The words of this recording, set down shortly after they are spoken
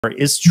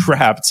is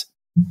trapped,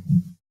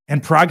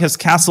 and Pragg has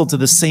castled to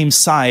the same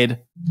side,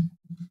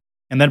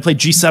 and then played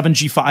g7,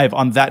 g5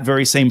 on that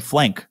very same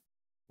flank.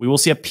 We will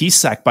see a piece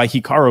sack by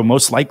HIKARU,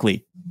 most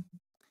likely.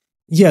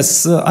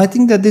 Yes, I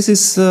think that this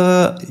is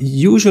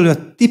usually a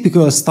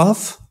typical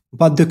stuff,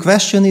 but the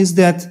question is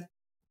that,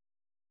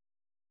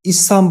 is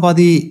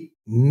somebody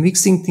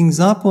mixing things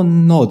up or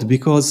not?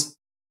 Because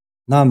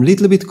now I'm a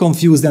little bit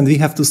confused, and we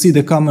have to see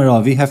the camera,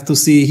 we have to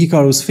see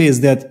HIKARU's face,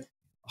 that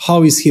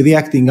how is he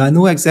reacting? I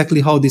know exactly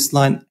how this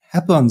line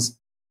happens,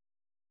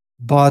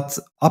 but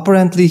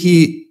apparently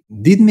he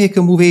did make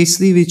a move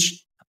a3,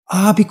 which,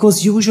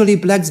 because usually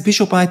black's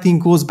bishop, I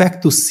think, goes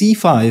back to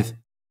c5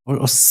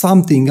 or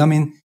something. I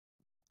mean,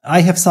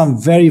 I have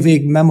some very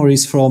vague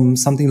memories from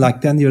something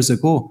like 10 years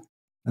ago,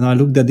 and I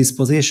looked at this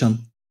position.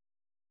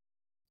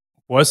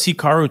 Was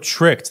HIKARU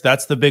tricked?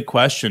 That's the big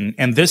question.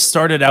 And this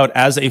started out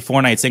as a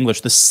Four Knights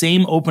English, the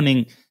same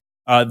opening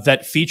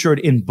that featured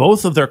in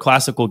both of their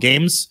classical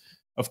games.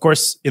 Of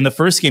course, in the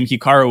first game,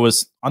 HIKARU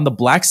was on the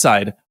black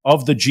side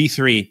of the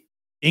g3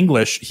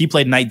 English. He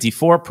played knight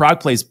d4. Pragg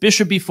plays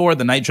bishop b4.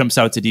 The knight jumps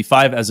out to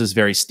d5, as is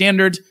very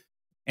standard.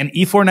 And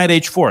e4, knight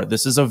h4.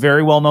 This is a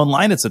very well-known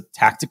line. It's a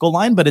tactical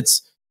line, but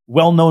it's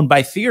well-known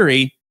by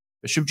theory.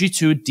 Bishop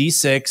g2,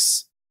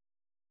 d6.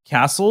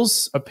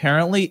 Castles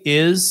apparently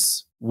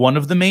is one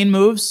of the main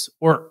moves,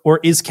 or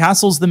is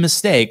castles the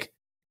mistake?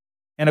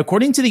 And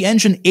according to the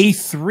engine,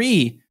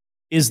 a3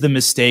 is the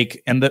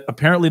mistake, and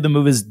apparently the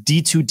move is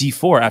d2,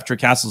 d4 after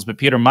castles. But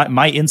Peter,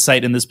 my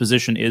insight in this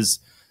position is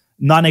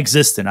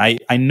non-existent.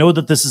 I know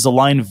that this is a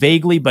line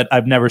vaguely, but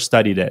I've never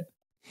studied it.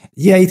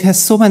 Yeah, it has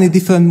so many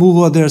different move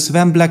orders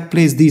when black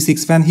plays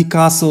d6, when he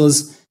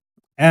castles.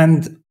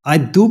 And I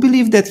do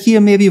believe that here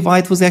maybe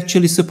white was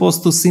actually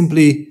supposed to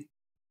simply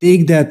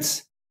take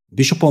that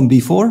bishop on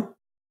b4.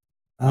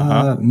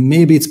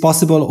 Maybe it's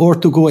possible, or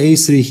to go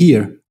a3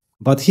 here.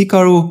 But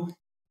HIKARU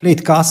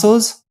played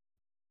castles,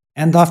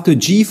 and after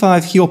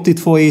g5 he opted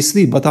for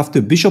a3. But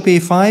after bishop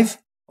a5,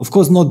 of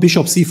course not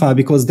bishop c5,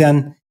 because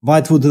then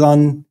white would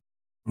run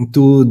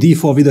to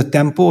d4 with a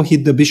tempo,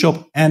 hit the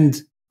bishop,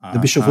 and the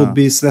bishop would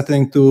be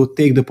threatening to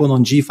take the pawn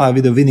on g5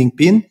 with a winning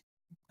pin.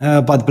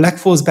 But black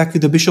falls back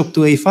with the bishop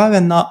to a5,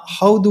 and now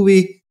how do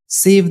we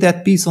save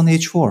that piece on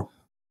h4?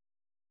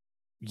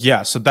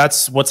 Yeah, so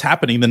that's what's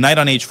happening. The knight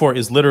on h4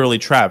 is literally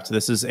trapped.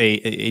 This is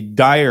a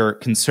dire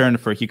concern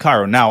for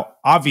HIKARU. Now,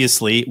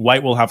 obviously,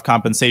 white will have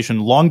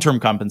compensation, long-term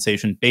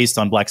compensation, based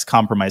on black's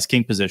compromised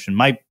king position.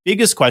 My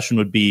biggest question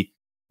would be,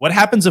 what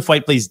happens if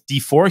white plays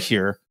d4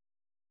 here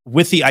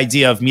with the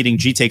idea of meeting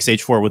g takes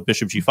h4 with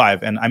bishop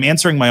g5? And I'm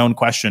answering my own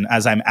question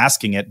as I'm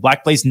asking it.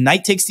 Black plays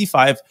knight takes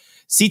d5,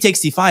 c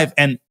takes d5,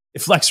 and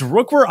if black's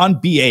rook were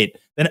on b8,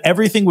 then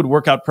everything would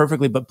work out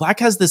perfectly. But black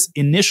has this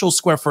initial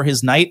square for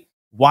his knight.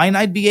 Why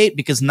knight b8?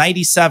 Because knight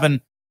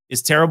e7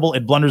 is terrible.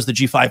 It blunders the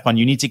g5 pawn.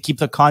 You need to keep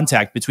the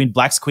contact between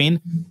black's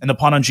queen and the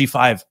pawn on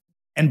g5.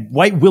 And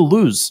white will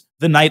lose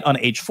the knight on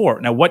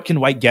h4. Now, what can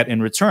white get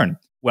in return?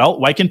 Well,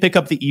 white can pick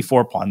up the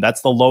e4 pawn.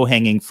 That's the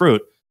low-hanging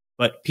fruit.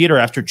 But Peter,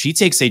 after g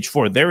takes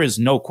h4, there is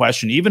no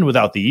question, even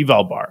without the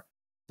eval bar,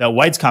 that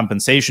white's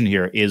compensation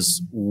here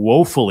is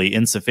woefully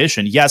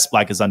insufficient. Yes,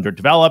 black is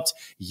underdeveloped.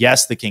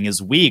 Yes, the king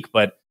is weak.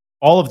 But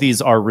all of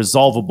these are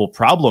resolvable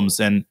problems.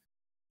 And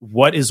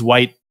what is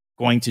white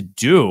going to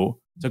do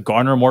to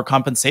garner more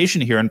compensation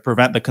here and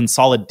prevent the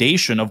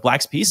consolidation of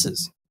black's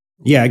pieces?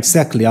 Yeah,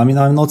 exactly. I mean,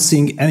 I'm not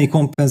seeing any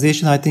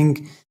compensation. I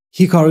think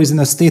HIKARU is in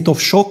a state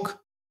of shock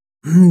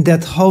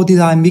that how did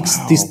I mix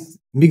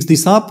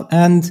this up?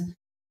 And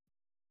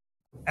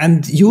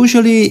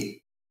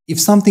usually if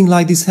something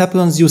like this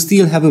happens, you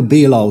still have a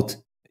bailout.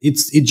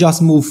 It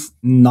just move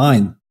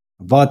 9.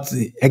 But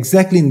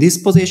exactly in this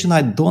position,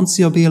 I don't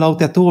see a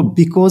bailout at all,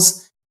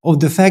 because of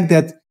the fact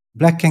that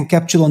black can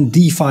capture on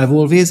d5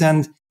 always.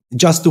 And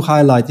just to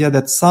highlight,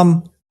 that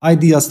some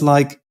ideas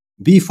like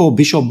b4,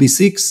 bishop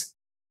b6,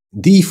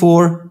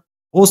 d4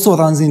 also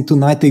runs into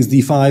knight takes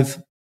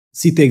d5,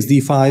 c takes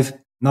d5.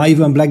 Now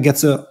even black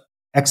gets an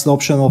extra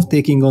option of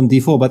taking on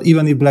d4, but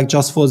even if black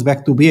just falls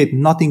back to b8,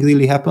 nothing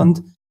really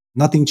happened.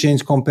 Nothing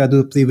changed compared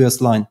to the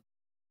previous line.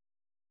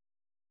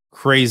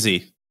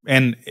 Crazy.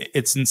 And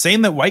it's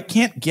insane that white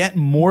can't get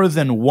more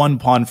than one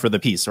pawn for the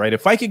piece, right?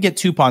 If I could get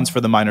 2 pawns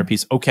for the minor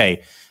piece,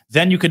 okay,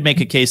 then you could make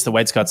a case that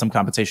white's got some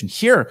compensation.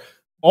 Here,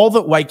 all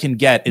that white can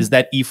get is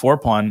that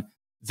e4 pawn.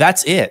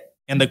 That's it.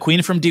 And the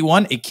queen from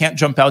d1, it can't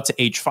jump out to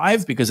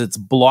h5 because it's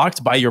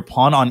blocked by your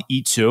pawn on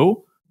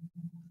e2.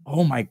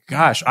 Oh my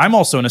gosh, I'm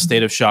also in a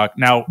state of shock.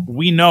 Now,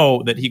 we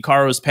know that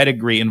HIKARU's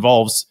pedigree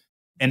involves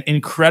an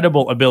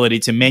incredible ability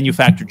to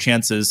manufacture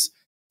chances,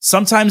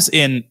 sometimes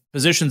in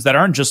positions that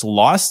aren't just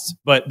lost,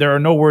 but there are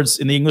no words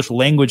in the English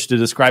language to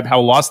describe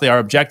how lost they are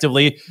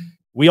objectively.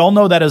 We all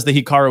know that as the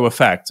HIKARU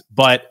effect,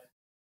 but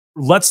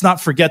let's not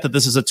forget that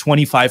this is a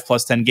 25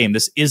 plus 10 game.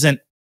 This isn't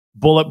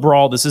Bullet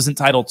Brawl. This isn't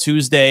Title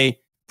Tuesday.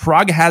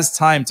 Pragg has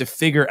time to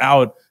figure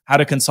out how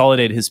to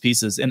consolidate his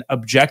pieces. And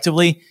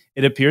objectively,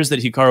 it appears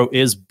that HIKARU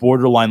is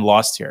borderline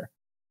lost here.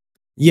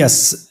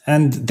 Yes,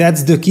 and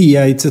that's the key.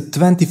 It's a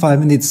 25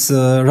 minutes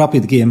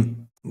rapid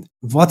game.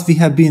 what we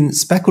have been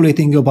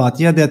speculating about,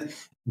 that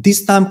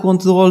this time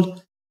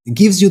control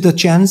gives you the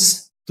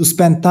chance to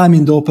spend time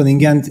in the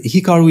opening, and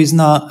Hikaru is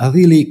now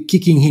really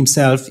kicking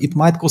himself. It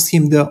might cost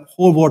him the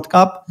whole World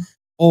Cup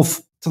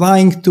of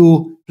trying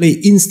to play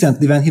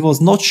instantly when he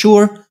was not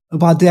sure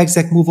about the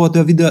exact move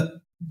order. With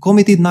the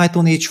committed knight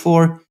on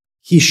h4,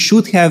 he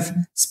should have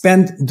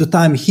spent the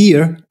time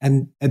here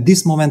and at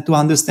this moment to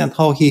understand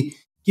how he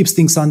keeps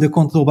things under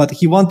control, but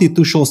he wanted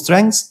to show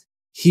strengths.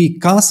 He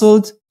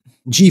castled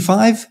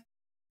g5,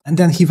 and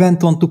then he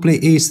went on to play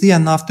a3,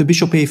 and after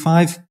bishop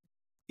a5,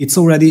 it's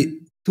already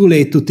too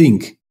late to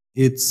think.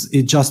 It's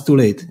just too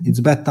late. It's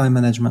bad time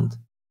management.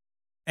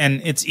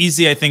 And it's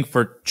easy, I think,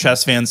 for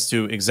chess fans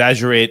to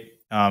exaggerate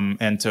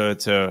and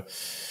to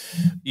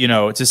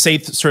say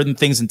certain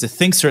things and to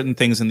think certain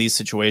things in these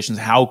situations.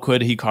 How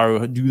could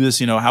Hikaru do this?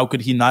 How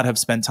could he not have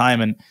spent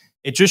time? And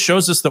it just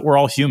shows us that we're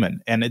all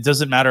human, and it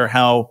doesn't matter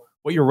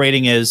what your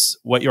rating is,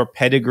 what your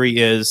pedigree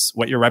is,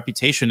 what your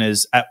reputation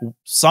is. At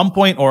some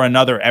point or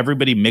another,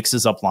 everybody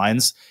mixes up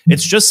lines.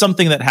 It's just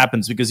something that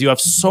happens because you have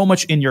so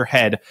much in your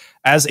head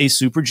as a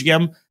super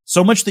GM,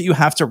 so much that you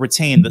have to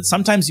retain, that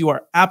sometimes you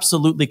are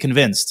absolutely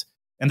convinced.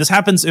 And this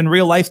happens in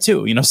real life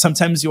too.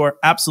 Sometimes you are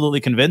absolutely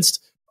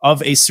convinced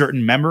of a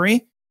certain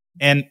memory,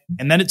 and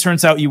then it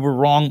turns out you were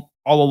wrong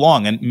all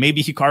along. And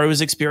maybe Hikaru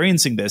is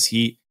experiencing this.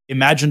 He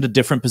imagined a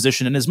different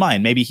position in his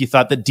mind. Maybe he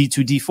thought that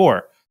d2,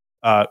 d4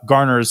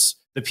 garners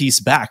the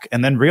piece back,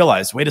 and then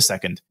realized, wait a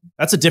second,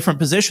 that's a different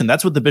position.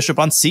 That's with the bishop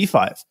on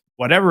c5.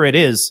 Whatever it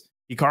is,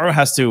 Hikaru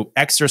has to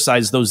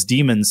exercise those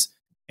demons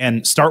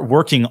and start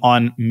working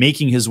on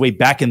making his way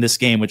back in this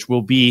game, which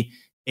will be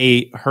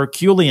a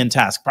Herculean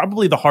task,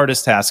 probably the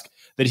hardest task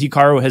that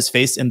Hikaru has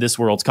faced in this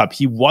World Cup.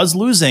 He was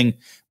losing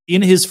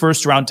in his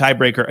first round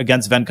tiebreaker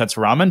against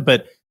Venkataraman,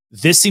 but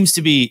this seems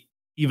to be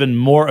even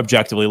more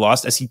objectively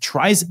lost as he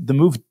tries the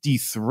move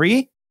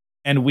d3.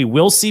 And we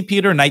will see,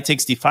 Peter, knight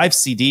takes d5,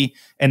 cd,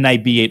 and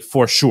knight b8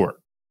 for sure.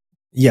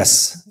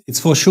 Yes, it's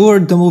for sure.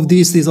 The move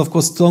d3 is, of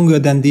course, stronger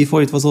than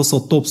d4. It was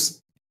also Top's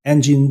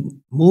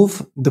engine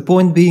move. The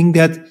point being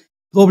that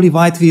probably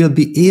white will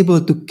be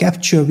able to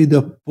capture with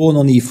the pawn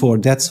on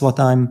e4. That's what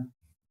I'm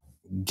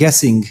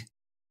guessing.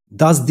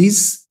 Does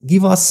this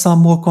give us some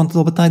more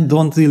control? But I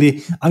don't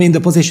really... I mean,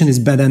 the position is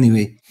bad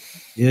anyway.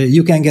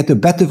 You can get a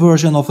better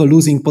version of a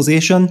losing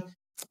position,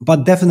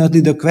 but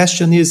definitely the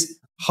question is,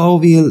 how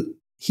will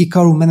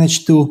Hikaru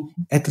managed to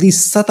at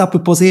least set up a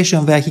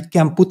position where he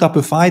can put up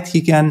a fight,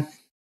 he can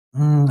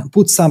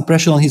put some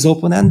pressure on his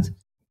opponent,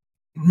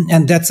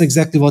 and that's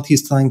exactly what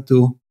he's trying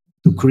to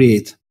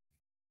create.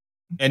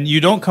 And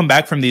you don't come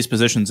back from these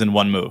positions in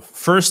one move.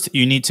 First,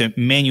 you need to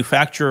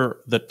manufacture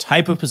the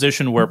type of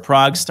position where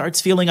Pragg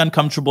starts feeling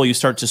uncomfortable. You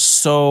start to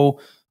sow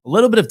a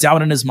little bit of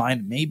doubt in his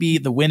mind. Maybe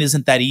the win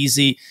isn't that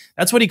easy.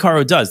 That's what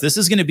Hikaru does. This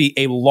is going to be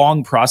a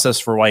long process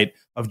for white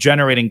of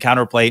generating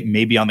counterplay,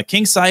 maybe on the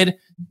king side,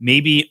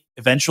 maybe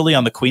eventually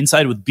on the queen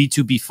side with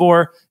b2,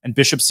 b4, and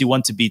bishop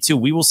c1 to b2.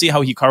 We will see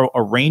how Hikaru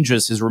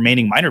arranges his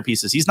remaining minor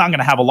pieces. He's not going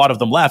to have a lot of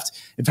them left.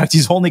 In fact,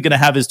 he's only going to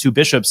have his two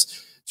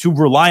bishops to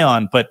rely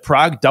on. But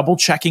Pragg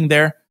double-checking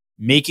there,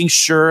 making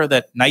sure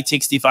that knight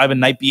takes d5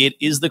 and knight b8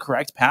 is the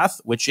correct path,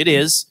 which it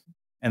is.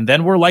 And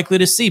then we're likely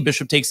to see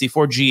bishop takes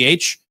d4,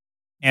 gh.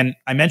 And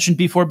I mentioned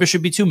before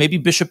bishop b2, maybe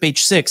bishop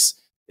h6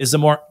 is a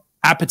more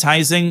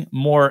appetizing,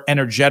 more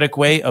energetic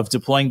way of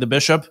deploying the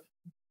bishop.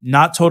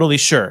 Not totally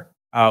sure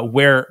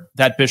where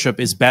that bishop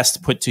is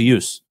best put to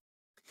use.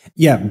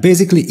 Yeah,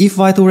 basically, if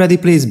white already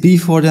plays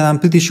b4, then I'm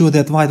pretty sure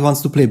that white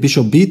wants to play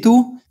bishop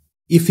b2.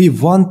 If we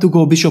want to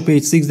go bishop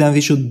h6, then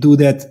we should do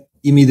that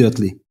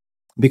immediately.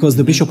 Because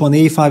the bishop on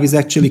a5 is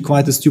actually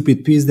quite a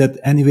stupid piece that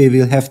anyway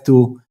will have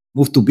to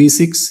move to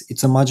b6.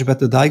 It's a much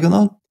better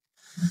diagonal.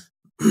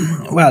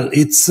 Well,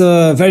 it's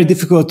very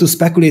difficult to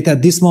speculate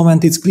at this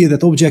moment. It's clear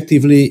that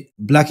objectively,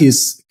 black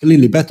is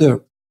clearly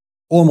better,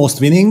 almost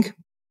winning.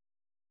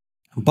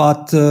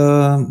 But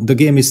the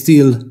game is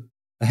still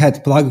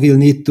ahead. Pragg will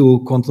need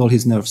to control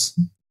his nerves.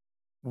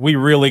 We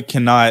really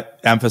cannot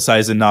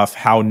emphasize enough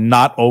how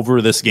not over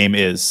this game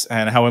is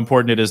and how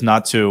important it is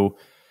not to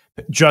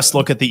just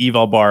look at the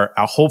eval bar.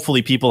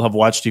 Hopefully people have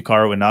watched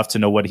Hikaru enough to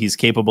know what he's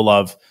capable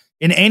of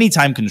in any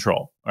time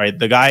control. Right?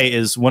 The guy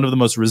is one of the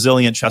most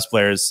resilient chess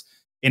players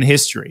in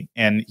history,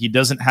 and he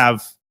doesn't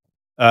have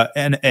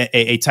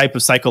a type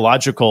of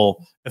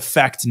psychological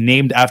effect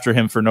named after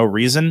him for no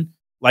reason.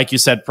 Like you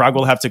said, Pragg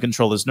will have to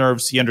control his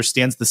nerves. He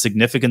understands the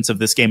significance of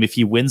this game. If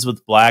he wins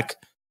with black,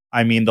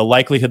 I mean, the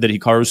likelihood that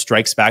Hikaru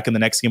strikes back in the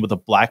next game with the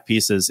black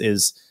pieces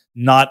is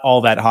not all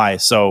that high.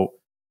 So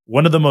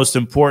one of the most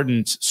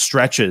important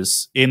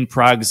stretches in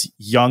Pragg's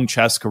young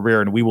chess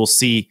career, and we will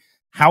see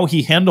how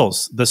he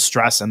handles the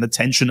stress and the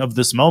tension of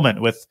this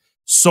moment with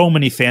so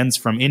many fans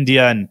from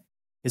India and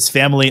his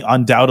family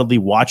undoubtedly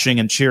watching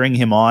and cheering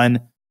him on.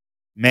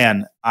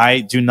 Man,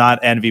 I do not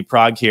envy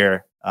Pragg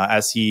here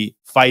as he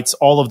fights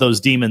all of those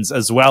demons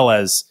as well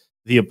as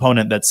the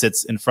opponent that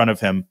sits in front of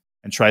him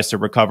and tries to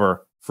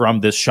recover from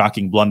this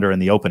shocking blunder in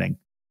the opening.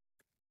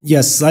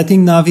 Yes, I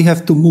think now we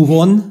have to move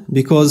on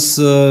because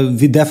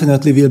we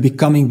definitely will be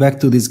coming back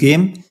to this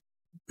game.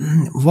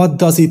 What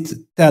does it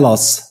tell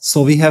us?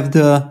 So we have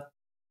the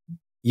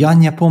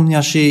Janja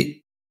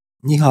Pomniaši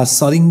Nihal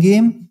Sarin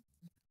game.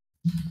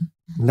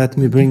 Let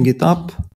me bring it up.